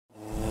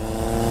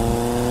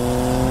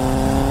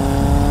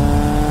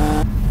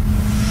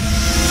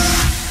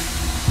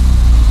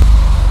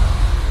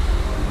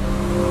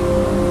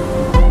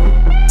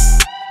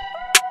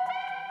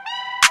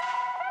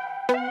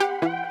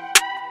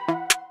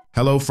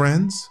Hello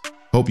friends,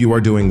 hope you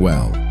are doing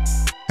well.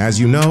 As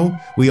you know,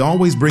 we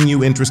always bring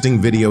you interesting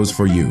videos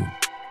for you.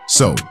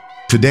 So,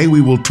 today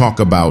we will talk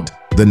about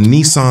the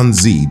Nissan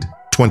Zed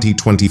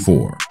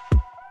 2024.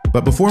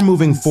 But before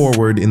moving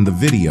forward in the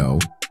video,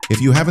 if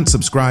you haven't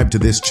subscribed to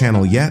this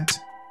channel yet,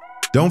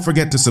 don't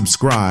forget to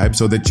subscribe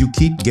so that you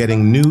keep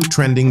getting new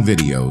trending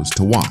videos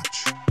to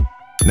watch.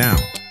 Now,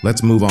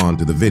 let's move on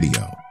to the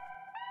video.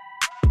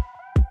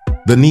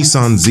 The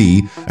Nissan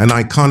Zed, an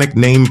iconic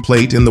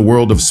nameplate in the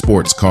world of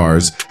sports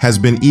cars, has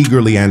been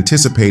eagerly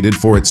anticipated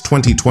for its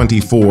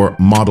 2024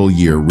 model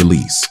year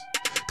release.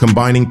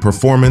 Combining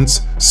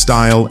performance,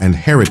 style, and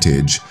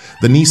heritage,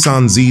 the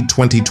Nissan Zed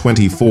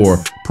 2024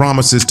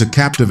 promises to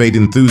captivate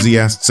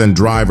enthusiasts and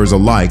drivers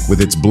alike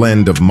with its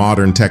blend of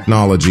modern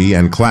technology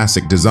and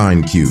classic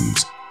design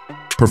cues.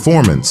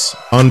 Performance.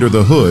 Under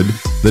the hood,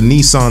 the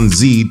Nissan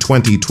Zed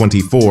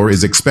 2024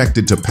 is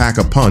expected to pack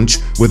a punch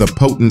with a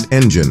potent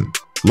engine,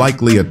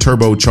 likely a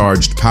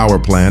turbocharged power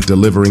plant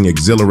delivering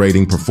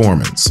exhilarating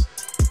performance.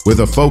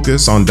 With a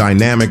focus on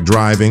dynamic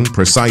driving,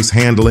 precise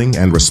handling,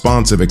 and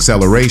responsive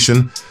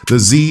acceleration, the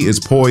Zed is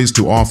poised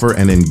to offer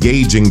an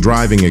engaging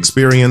driving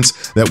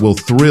experience that will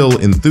thrill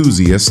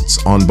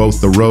enthusiasts on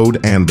both the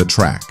road and the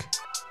track.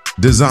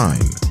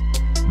 Design.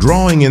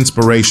 Drawing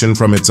inspiration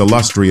from its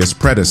illustrious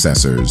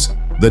predecessors,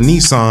 the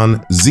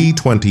Nissan Zed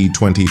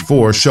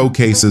 2024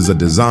 showcases a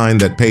design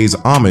that pays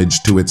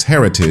homage to its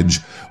heritage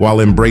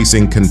while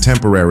embracing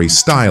contemporary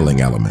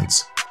styling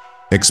elements.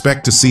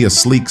 Expect to see a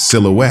sleek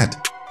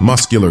silhouette,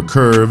 muscular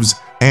curves,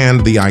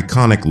 and the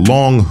iconic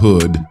long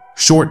hood,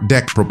 short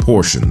deck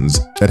proportions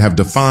that have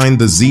defined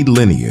the Zed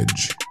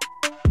lineage.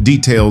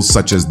 Details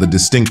such as the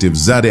distinctive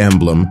Zed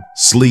emblem,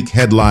 sleek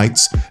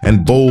headlights,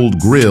 and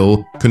bold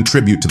grille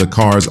contribute to the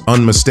car's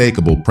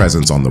unmistakable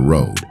presence on the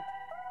road.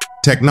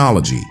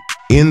 Technology.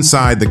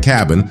 Inside the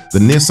cabin, the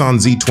Nissan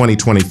Zed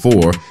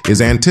 2024 is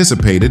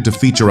anticipated to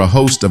feature a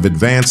host of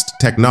advanced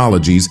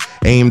technologies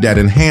aimed at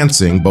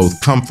enhancing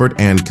both comfort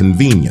and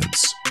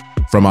convenience.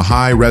 From a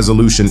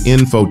high-resolution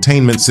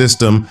infotainment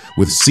system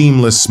with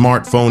seamless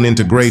smartphone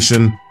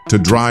integration to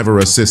driver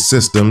assist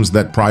systems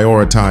that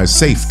prioritize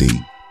safety,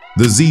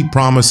 the Zed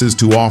promises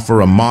to offer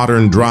a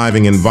modern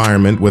driving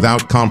environment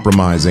without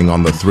compromising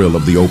on the thrill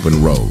of the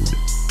open road.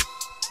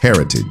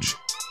 Heritage.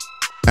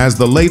 As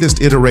the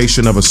latest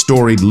iteration of a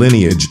storied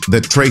lineage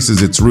that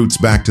traces its roots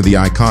back to the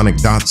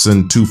iconic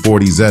Datsun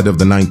 240Z of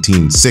the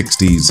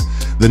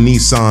 1960s, the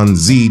Nissan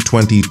Zed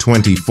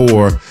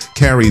 2024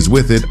 carries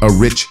with it a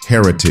rich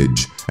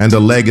heritage and a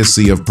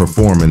legacy of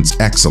performance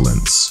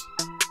excellence.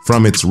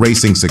 From its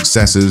racing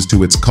successes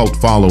to its cult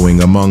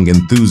following among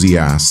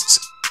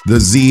enthusiasts, the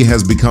Zed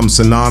has become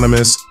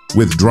synonymous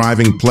with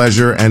driving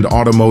pleasure and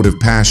automotive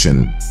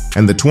passion,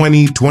 and the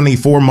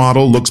 2024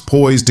 model looks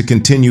poised to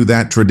continue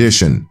that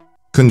tradition.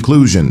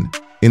 Conclusion.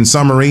 In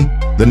summary,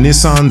 the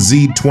Nissan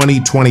Zed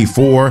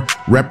 2024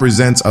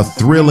 represents a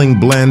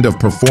thrilling blend of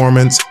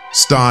performance,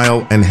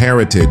 style, and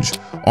heritage,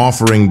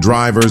 offering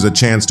drivers a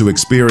chance to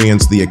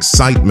experience the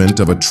excitement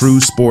of a true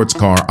sports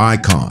car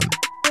icon.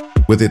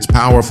 With its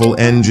powerful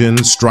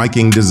engine,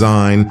 striking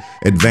design,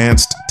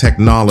 advanced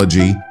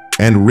technology,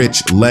 and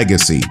rich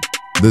legacy,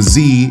 the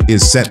Zed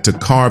is set to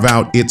carve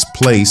out its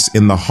place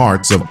in the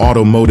hearts of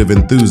automotive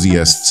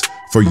enthusiasts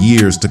for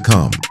years to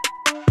come.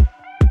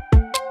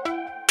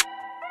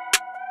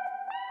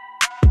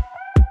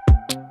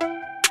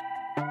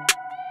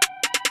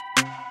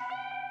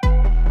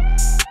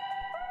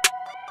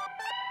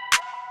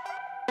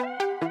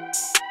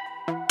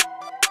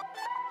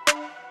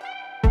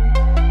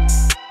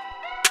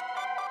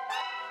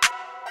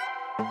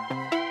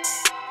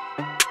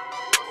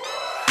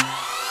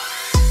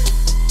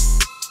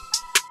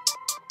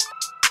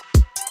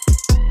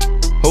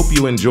 Hope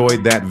you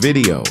enjoyed that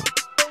video.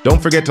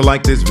 Don't forget to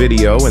like this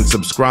video and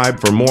subscribe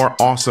for more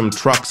awesome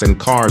trucks and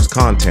cars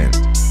content.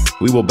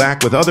 We will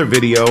back with other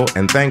video,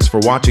 and thanks for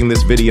watching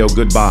this video.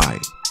 Goodbye.